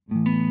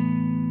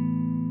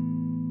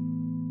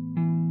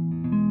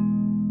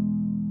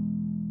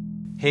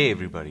Hey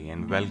everybody,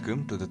 and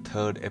welcome to the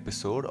third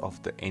episode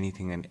of the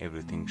Anything and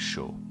Everything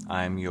show.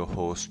 I am your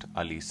host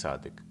Ali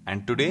Sadiq,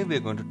 and today we are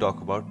going to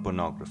talk about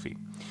pornography.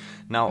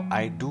 Now,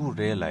 I do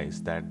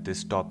realize that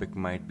this topic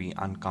might be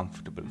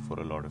uncomfortable for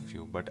a lot of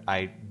you, but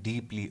I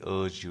deeply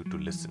urge you to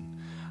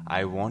listen.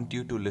 I want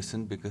you to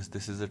listen because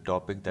this is a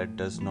topic that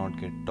does not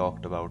get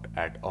talked about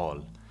at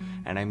all.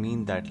 And I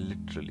mean that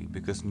literally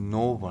because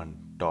no one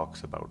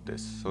talks about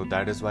this. So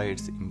that is why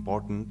it's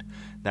important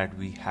that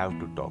we have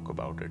to talk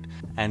about it.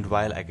 And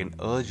while I can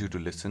urge you to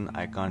listen,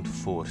 I can't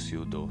force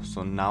you though.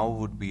 So now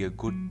would be a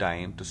good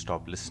time to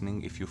stop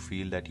listening if you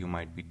feel that you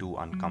might be too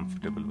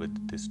uncomfortable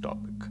with this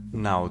topic.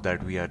 Now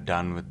that we are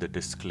done with the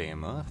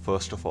disclaimer,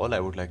 first of all, I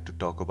would like to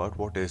talk about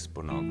what is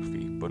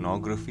pornography.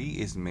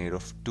 Pornography is made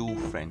of two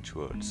French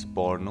words,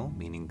 porno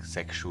meaning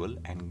sexual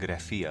and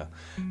graphia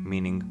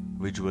meaning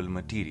visual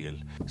material.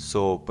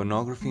 So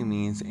pornography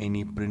means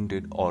any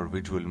printed or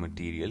visual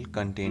material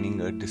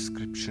containing a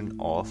description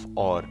of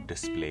or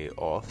display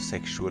of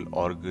sexual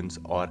organs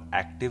or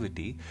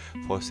activity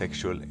for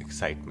sexual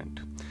excitement.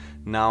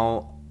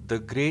 Now, the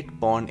Great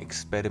Porn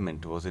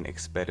Experiment was an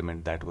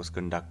experiment that was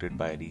conducted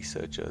by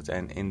researchers,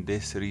 and in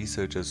this,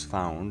 researchers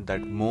found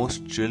that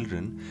most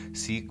children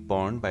seek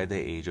porn by the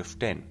age of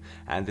 10.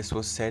 And this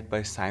was said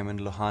by Simon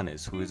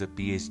Lohanis, who is a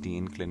PhD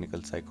in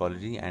clinical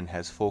psychology and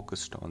has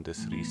focused on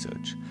this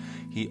research.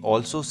 He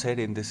also said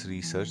in this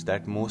research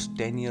that most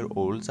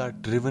 10-year-olds are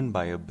driven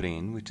by a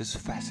brain which is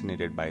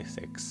fascinated by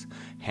sex,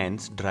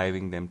 hence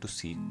driving them to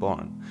seek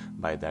porn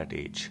by that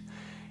age.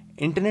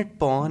 Internet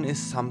porn is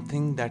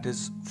something that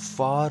is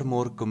far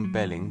more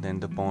compelling than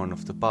the porn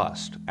of the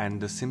past,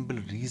 and the simple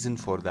reason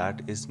for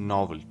that is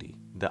novelty,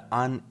 the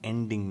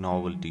unending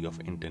novelty of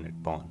internet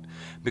porn,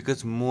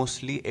 because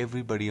mostly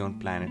everybody on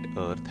planet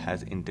Earth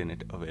has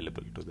internet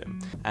available to them,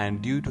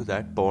 and due to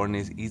that, porn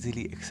is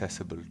easily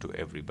accessible to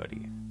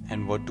everybody.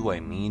 And what do I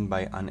mean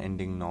by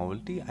unending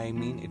novelty? I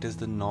mean it is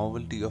the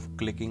novelty of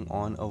clicking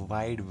on a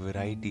wide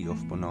variety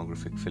of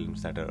pornographic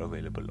films that are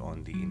available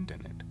on the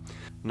internet.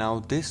 Now,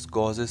 this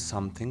causes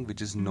something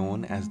which is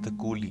known as the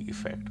Cooley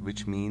effect,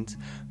 which means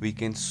we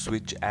can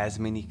switch as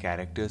many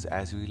characters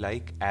as we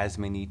like, as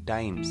many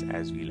times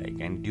as we like,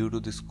 and due to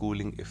this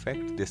cooling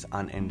effect, this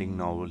unending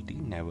novelty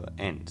never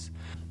ends.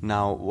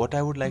 Now, what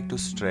I would like to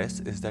stress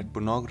is that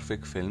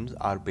pornographic films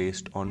are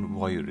based on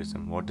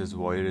voyeurism. What does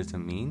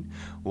voyeurism mean?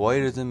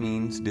 Voyeurism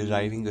means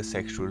deriving a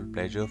sexual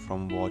pleasure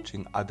from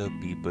watching other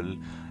people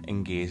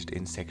engaged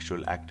in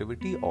sexual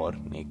activity or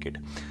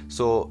naked.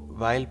 So,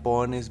 while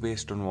porn is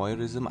based on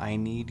voyeurism, I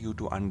need you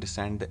to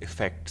understand the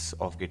effects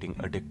of getting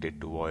addicted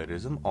to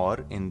voyeurism,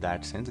 or in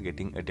that sense,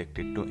 getting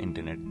addicted to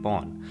internet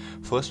porn.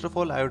 First of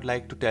all, I would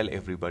like to tell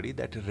everybody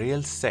that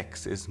real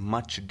sex is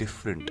much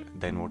different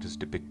than what is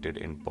depicted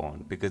in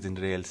porn, because in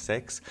real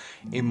sex,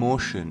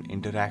 emotion,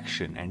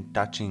 interaction, and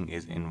touching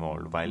is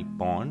involved, while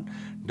porn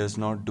does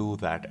not do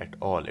that at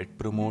all. It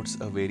promotes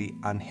a very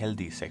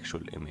unhealthy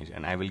sexual image,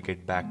 and I will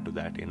get back to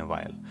that in a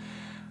while.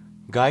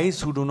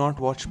 Guys who do not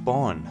watch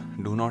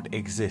porn do not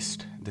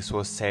exist. This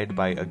was said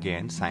by,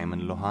 again,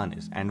 Simon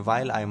Lohanis. And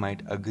while I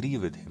might agree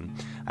with him,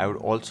 I would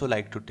also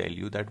like to tell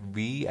you that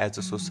we as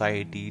a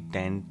society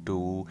tend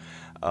to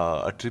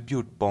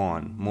attribute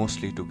porn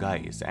mostly to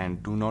guys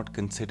and do not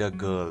consider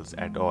girls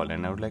at all.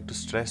 And I would like to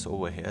stress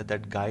over here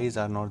that guys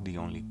are not the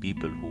only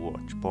people who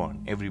watch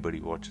porn.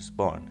 Everybody watches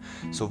porn.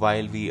 So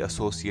while we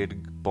associate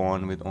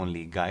porn with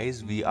only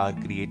guys, we are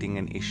creating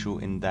an issue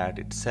in that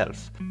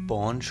itself.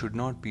 Porn should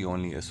not be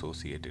only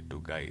associated to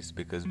guys,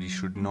 because we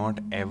should not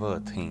ever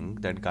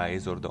think that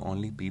guys are the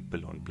only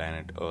people on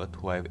planet Earth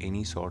who have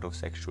any sort of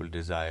sexual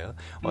desire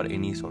or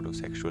any sort of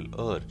sexual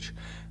urge.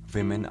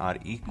 Women are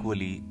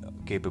equally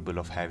capable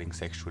of having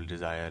sexual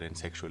desire and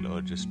sexual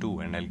urges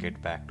too, and I'll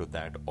get back to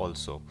that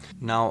also.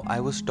 Now,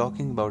 I was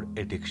talking about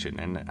addiction,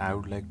 and I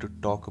would like to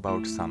talk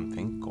about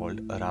something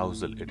called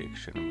arousal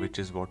addiction, which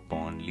is what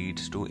porn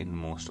leads to in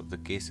most of the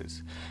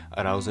cases.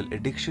 Arousal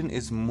addiction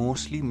is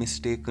mostly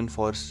mistaken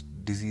for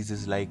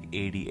diseases like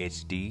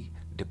ADHD,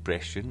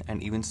 depression,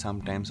 and even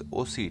sometimes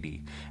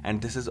OCD,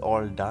 and this is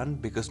all done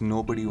because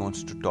nobody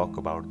wants to talk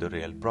about the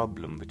real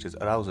problem, which is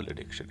arousal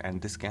addiction,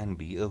 and this can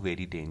be a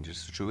very dangerous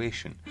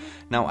situation.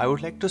 Now, I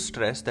would like to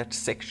stress that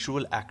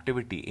sexual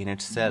activity in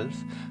itself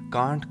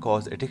can't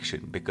cause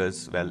addiction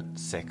because, well,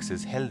 sex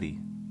is healthy.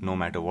 No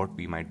matter what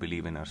we might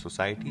believe in our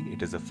society,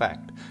 it is a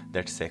fact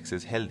that sex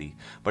is healthy.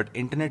 But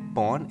internet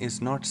porn is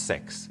not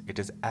sex. It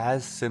is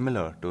as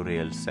similar to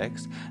real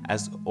sex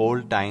as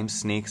old times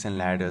snakes and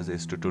ladders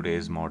is to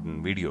today's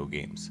modern video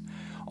games.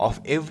 Of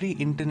every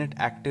internet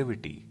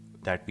activity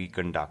that we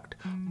conduct,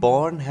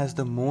 porn has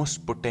the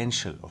most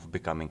potential of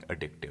becoming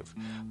addictive.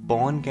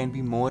 Porn can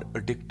be more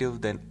addictive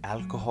than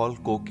alcohol,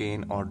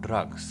 cocaine, or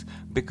drugs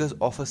because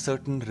of a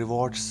certain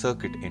reward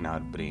circuit in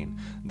our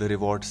brain. the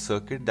reward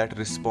circuit that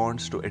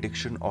responds to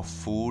addiction of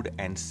food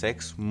and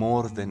sex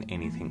more than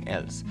anything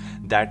else.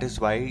 That is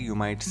why you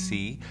might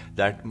see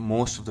that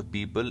most of the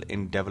people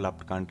in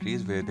developed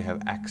countries where they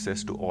have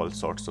access to all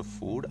sorts of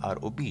food are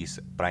obese.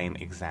 Prime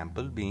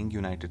example being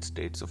United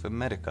States of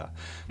America.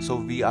 So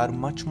we are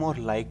much more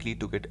likely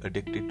to get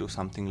addicted to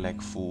something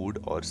like food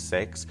or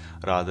sex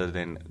rather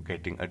than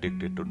getting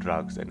addicted to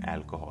drugs and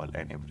alcohol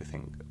and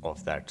everything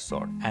of that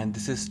sort. And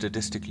this is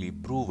statistically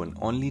proven.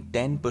 Only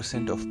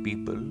 10% of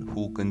people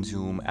who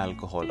consume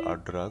alcohol or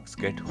drugs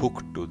get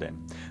hooked to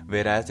them.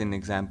 Whereas in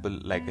example,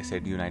 like I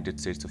said, United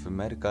States of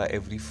America,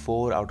 every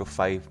 4 out of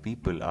 5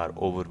 people are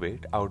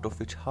overweight, out of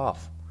which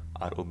half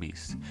are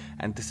obese.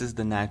 And this is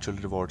the natural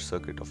reward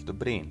circuit of the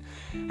brain.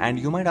 And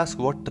you might ask,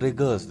 what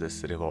triggers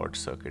this reward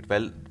circuit?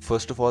 Well,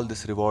 first of all,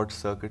 this reward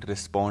circuit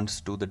responds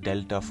to the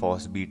delta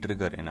FOSB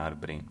trigger in our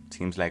brain.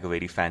 Seems like a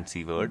very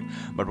fancy word,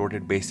 but what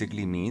it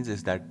basically means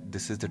is that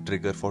this is the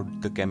trigger for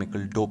the chemical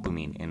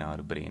dopamine in our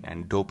brain,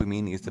 and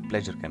dopamine is the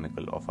pleasure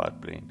chemical of our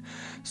brain.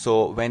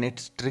 So when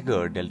it's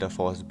triggered, delta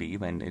FOSB,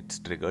 when it's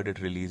triggered, it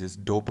releases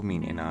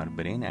dopamine in our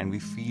brain and we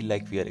feel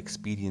like we are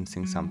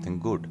experiencing something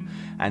good.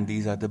 And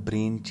these are the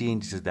brain changes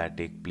that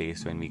take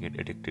place when we get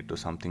addicted to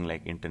something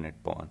like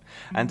internet porn.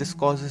 And this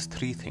causes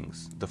 3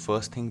 things. The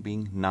first thing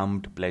being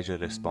numbed pleasure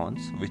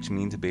response, which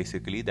means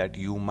basically that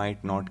you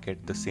might not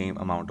get the same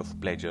amount of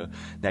pleasure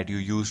that you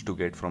used to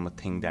get from a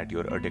thing that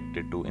you're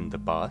addicted to in the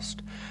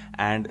past.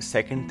 And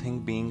second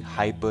thing being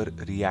hyper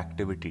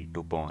reactivity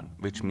to porn,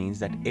 which means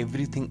that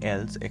everything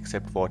else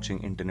except watching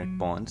internet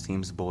porn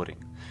seems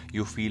boring.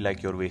 You feel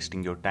like you're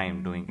wasting your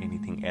time doing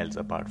anything else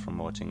apart from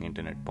watching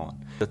internet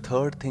porn. The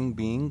third thing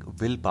being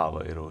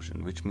willpower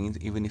erosion, which means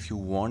even if you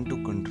want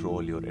to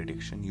control your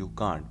addiction, you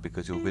can't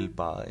because your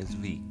willpower is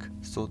weak.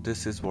 So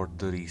this is what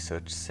the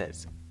research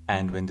says.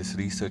 And when this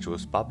research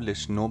was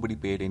published, nobody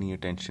paid any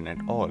attention at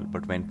all.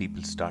 But when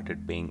people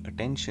started paying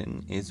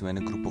attention is when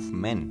a group of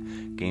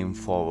men came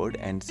forward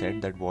and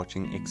said that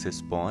watching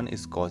excess porn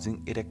is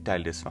causing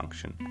erectile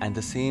dysfunction. And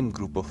the same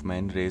group of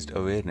men raised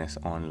awareness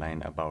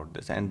online about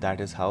this, and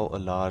that is how a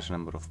large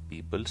number of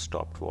people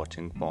stopped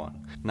watching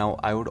porn. Now,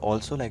 I would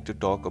also like to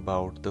talk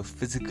about the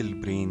physical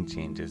brain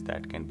changes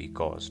that can be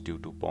caused due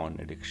to porn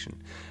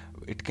addiction.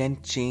 It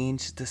can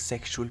change the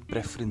sexual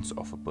preference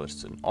of a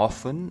person,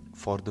 often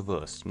for the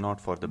worst, not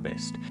for the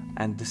best.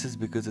 And this is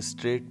because a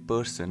straight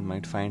person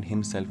might find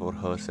himself or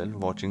herself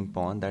watching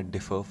porn that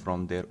differ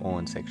from their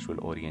own sexual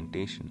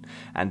orientation.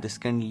 And this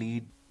can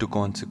lead to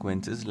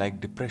consequences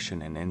like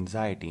depression and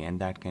anxiety, and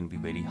that can be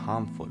very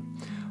harmful.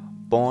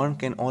 Porn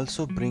can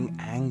also bring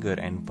anger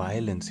and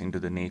violence into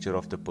the nature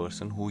of the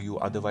person who you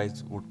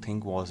otherwise would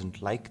think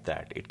wasn't like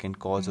that. It can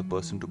cause a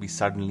person to be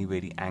suddenly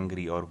very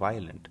angry or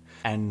violent.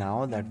 And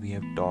now that we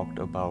have talked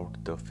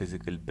about the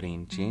physical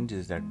brain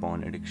changes that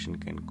porn addiction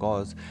can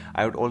cause,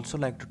 I would also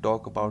like to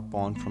talk about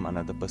porn from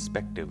another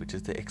perspective, which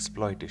is the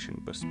exploitation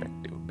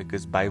perspective.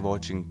 Because by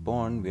watching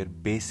porn, we're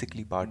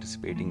basically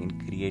participating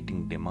in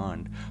creating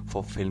demand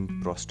for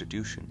film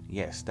prostitution.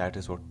 Yes, that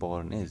is what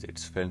porn is.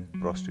 It's film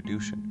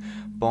prostitution.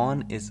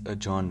 Porn is a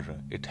genre.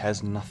 It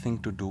has nothing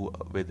to do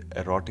with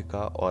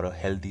erotica or a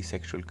healthy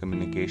sexual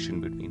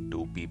communication between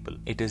two people.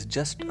 It is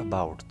just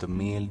about the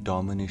male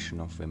domination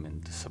of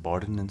women, the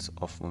subordinance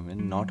of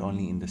women, not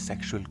only in the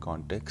sexual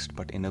context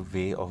but in a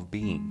way of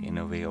being, in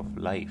a way of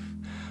life.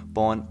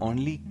 Porn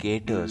only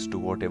caters to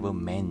whatever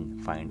men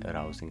find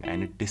arousing,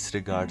 and it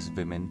disregards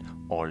women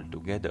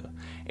altogether.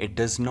 It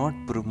does not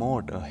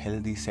promote a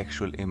healthy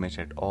sexual image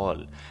at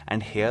all.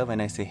 And here when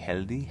I say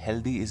healthy,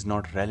 healthy is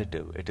not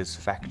relative, it is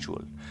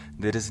factual.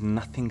 There is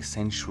nothing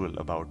sensual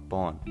about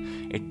porn.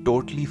 It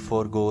totally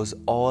forgoes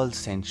all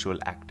sensual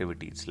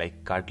activities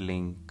like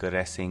cuddling,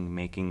 caressing,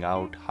 making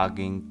out,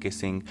 hugging,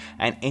 kissing,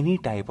 and any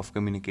type of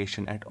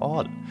communication at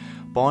all.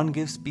 Porn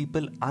gives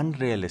people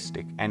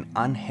unrealistic and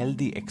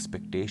unhealthy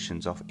expectations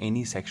of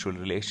any sexual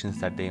relations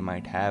that they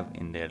might have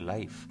in their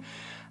life.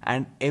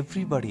 And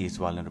everybody is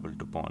vulnerable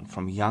to porn,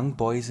 from young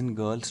boys and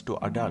girls to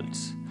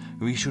adults.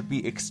 We should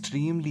be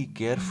extremely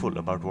careful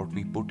about what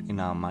we put in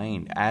our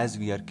mind, as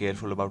we are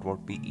careful about what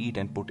we eat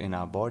and put in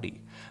our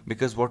body,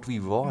 because what we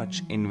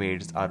watch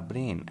invades our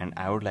brain. And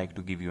I would like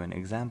to give you an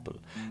example.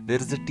 There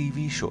is a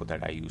TV show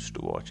that I used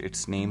to watch.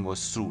 Its name was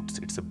Suits.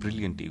 It's a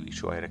brilliant TV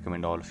show. I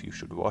recommend all of you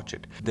should watch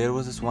it. There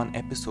was this one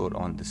episode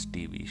on this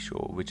TV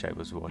show which I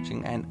was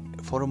watching, and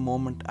for a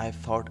moment I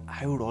thought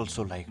I would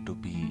also like to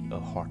be a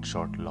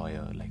hotshot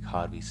lawyer like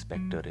Harvey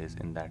Specter is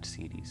in that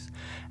series.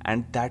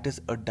 And that is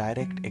a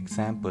direct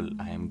example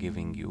I am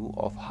giving you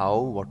of how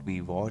what we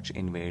watch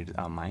invades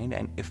our mind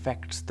and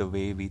affects the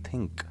way we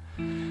think.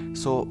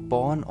 So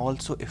porn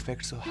also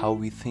affects how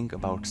we think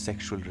about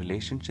sexual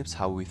relationships,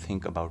 how we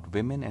think about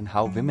women, and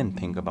how women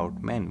think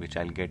about men, which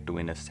I'll get to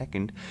in a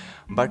second.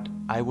 But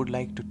I would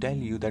like to tell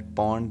you that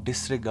porn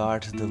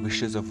disregards the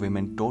wishes of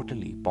women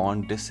totally.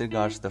 Porn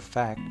disregards the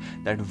fact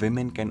that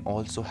women can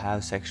also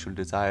have sexual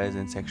desires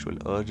and sexual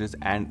urges,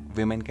 and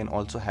women can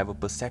also have a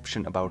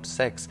perception about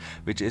sex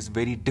which is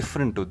very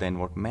different to than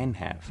what men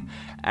have.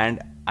 And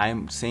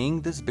I'm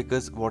saying this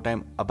because what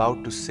I'm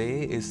about to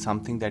say is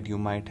something that you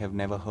might have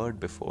never heard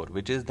before,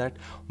 which is that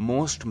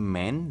most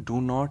men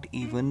do not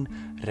even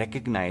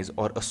recognize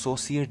or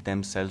associate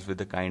themselves with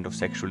the kind of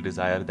sexual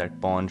desire that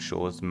porn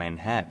shows men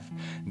have.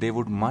 They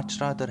would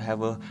much rather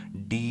have a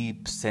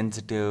deep,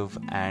 sensitive,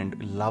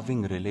 and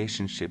loving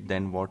relationship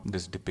than what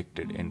is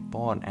depicted in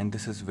porn, and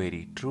this is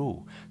very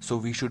true. So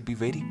we should be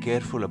very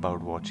careful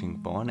about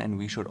watching porn, and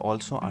we should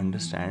also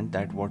understand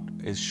that what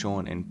is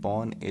shown in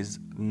porn is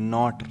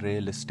not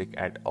realistic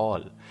at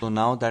all. So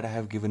now that I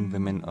have given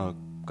women a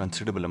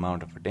considerable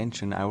amount of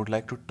attention, I would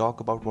like to talk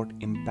about what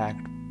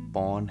impact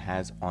porn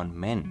has on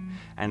men,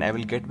 and I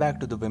will get back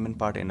to the women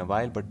part in a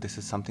while, but this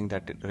is something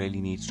that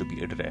really needs to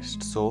be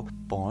addressed. So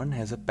porn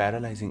has a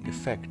paralyzing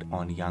effect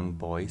on young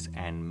boys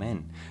and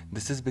men.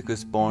 This is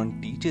because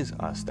porn teaches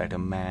us that a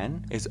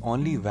man is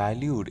only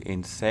valued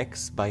in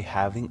sex by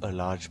having a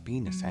large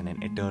penis and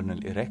an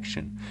eternal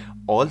erection.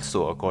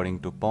 Also, according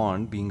to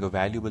porn, being a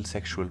valuable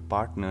sexual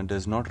partner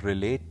does not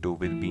relate to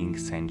with being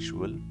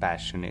sensual,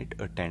 passionate,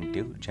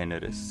 attentive,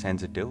 generous,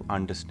 sensitive,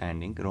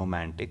 understanding,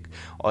 romantic,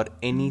 or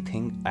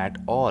anything at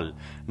all,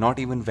 not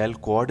even well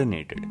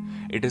coordinated.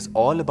 It is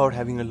all about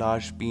having a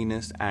large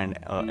penis and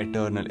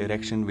eternal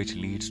erection, which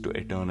leads to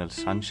eternal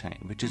sunshine,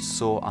 which is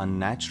so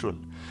unnatural.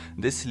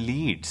 This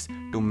leads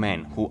to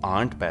men who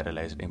aren't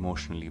paralyzed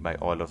emotionally by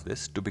all of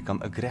this to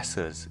become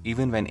aggressors,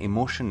 even when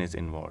emotion is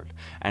involved.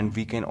 And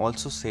we can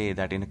also say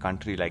that in a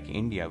country like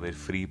India, where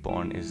free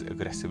porn is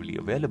aggressively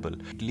available,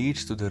 it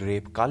leads to the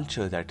rape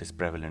culture that is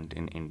prevalent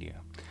in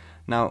India.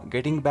 Now,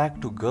 getting back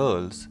to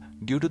girls,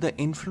 due to the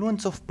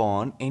influence of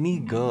porn, any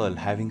girl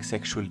having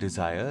sexual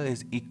desire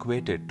is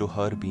equated to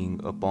her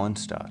being a porn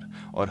star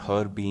or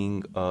her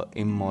being an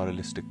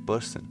immoralistic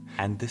person.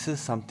 And this is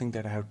something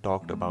that I have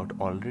talked about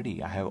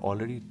already. I have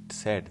already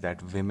said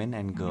that women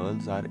and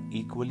girls are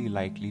equally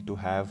likely to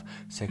have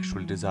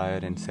sexual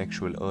desire and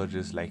sexual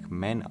urges like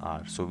men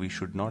are. So we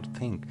should not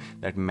think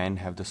that men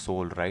have the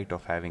sole right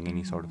of having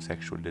any sort of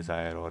sexual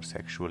desire or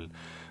sexual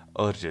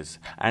urges.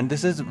 And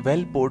this is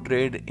well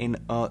portrayed in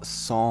a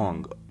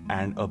song,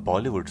 and a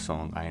Bollywood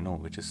song, I know,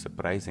 which is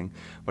surprising,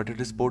 but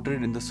it is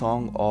portrayed in the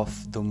song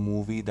of the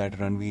movie that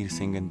Ranveer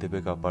Singh and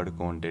Deepika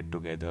Padukone did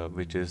together,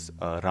 which is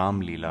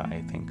Ram Leela,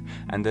 I think.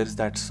 And there's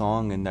that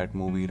song in that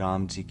movie,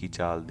 Ram Ji Ki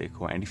Chaal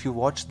Dekho. And if you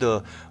watch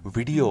the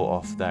video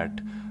of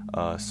that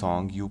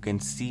song, you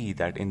can see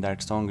that in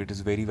that song it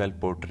is very well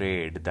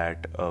portrayed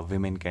that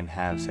women can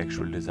have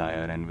sexual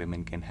desire and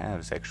women can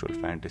have sexual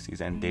fantasies,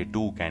 and they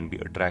too can be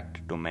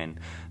attracted to men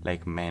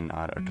like men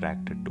are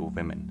attracted to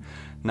women.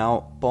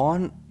 Now,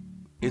 porn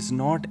is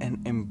not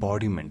an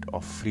embodiment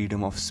of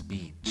freedom of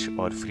speech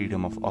or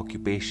freedom of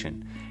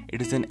occupation.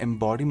 It is an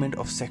embodiment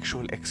of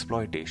sexual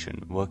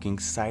exploitation, working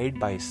side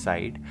by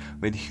side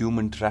with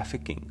human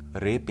trafficking,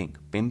 raping,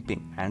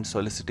 pimping, and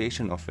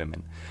solicitation of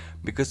women.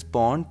 Because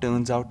porn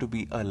turns out to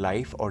be a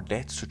life or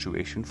death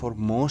situation for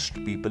most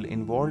people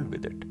involved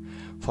with it.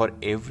 For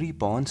every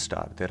porn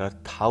star, there are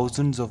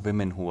thousands of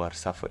women who are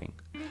suffering.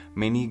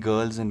 Many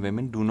girls and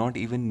women do not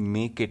even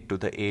make it to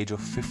the age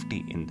of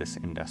 50 in this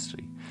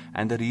industry.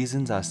 And the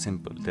reasons are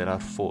simple. There are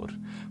 4.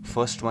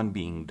 First one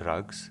being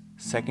drugs.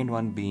 Second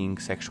one being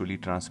sexually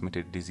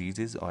transmitted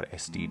diseases or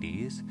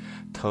STDs.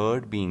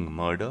 Third being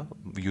murder,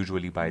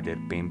 usually by their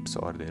pimps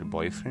or their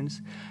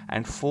boyfriends.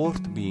 And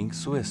fourth being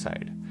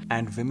suicide.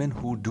 And women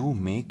who do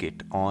make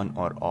it on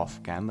or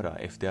off camera,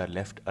 if they are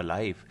left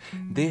alive,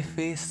 they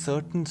face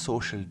certain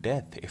social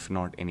death, if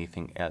not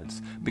anything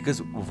else.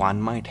 Because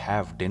one might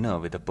have dinner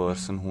with a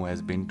person who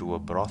has been to a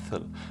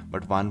brothel,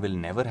 but one will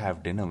never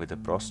have dinner with a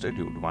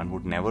prostitute. One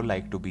would never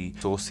like to be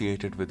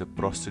associated with a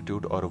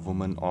prostitute or a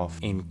woman of,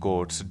 in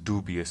quotes,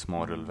 dubious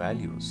moral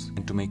values.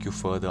 And to make you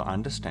further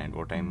understand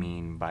what I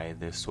mean by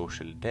this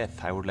social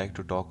death, I would like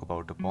to talk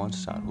about a porn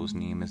star whose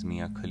name is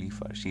Mia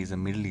Khalifa. She is a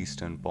Middle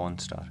Eastern porn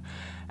star,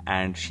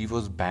 and she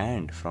was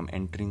banned from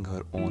entering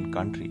her own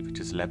country, which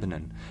is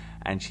Lebanon,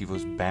 and she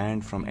was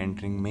banned from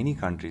entering many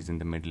countries in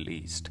the Middle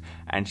East.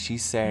 And she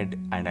said,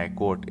 and I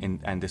quote,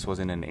 and this was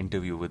in an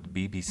interview with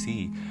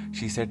BBC,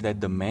 she said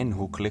that the men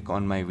who click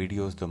on my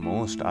videos the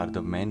most are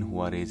the men who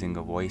are raising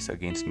a voice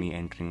against me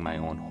entering my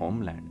own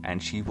homeland.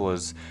 And she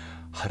was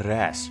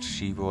harassed,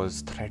 she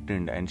was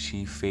threatened, and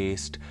she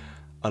faced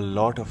a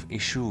lot of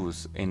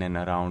issues in and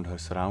around her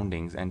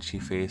surroundings, and she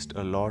faced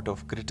a lot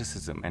of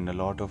criticism and a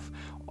lot of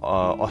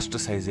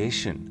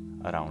ostracization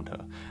around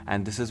her.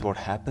 And this is what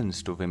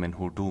happens to women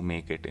who do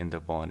make it in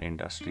the porn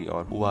industry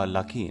or who are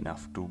lucky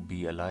enough to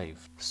be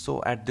alive.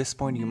 So at this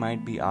point you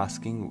might be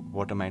asking,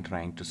 what am I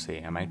trying to say?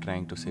 Am I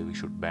trying to say we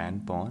should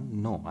ban porn?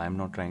 No, I'm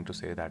not trying to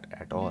say that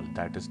at all.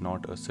 That is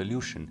not a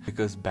solution,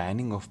 because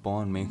banning of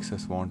porn makes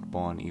us want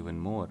porn even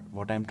more.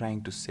 What I'm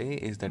trying to say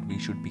is that we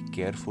should be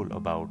careful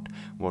about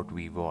what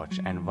we watch,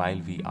 and while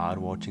we are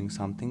watching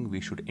something, we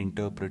should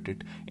interpret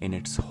it in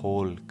its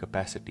whole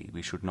capacity.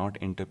 We should not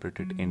interpret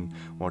it in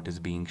what is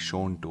being shown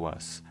to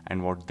us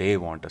and what they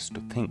want us to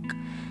think.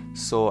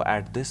 So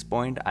at this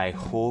point, I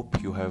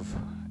hope you have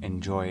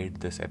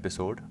enjoyed this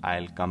episode.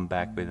 I'll come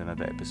back with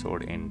another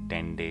episode in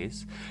 10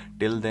 days.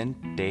 Till then,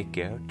 take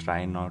care,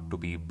 try not to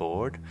be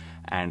bored,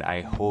 and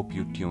I hope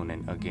you tune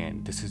in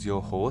again. This is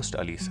your host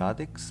Ali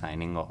Sadiq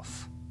signing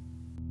off.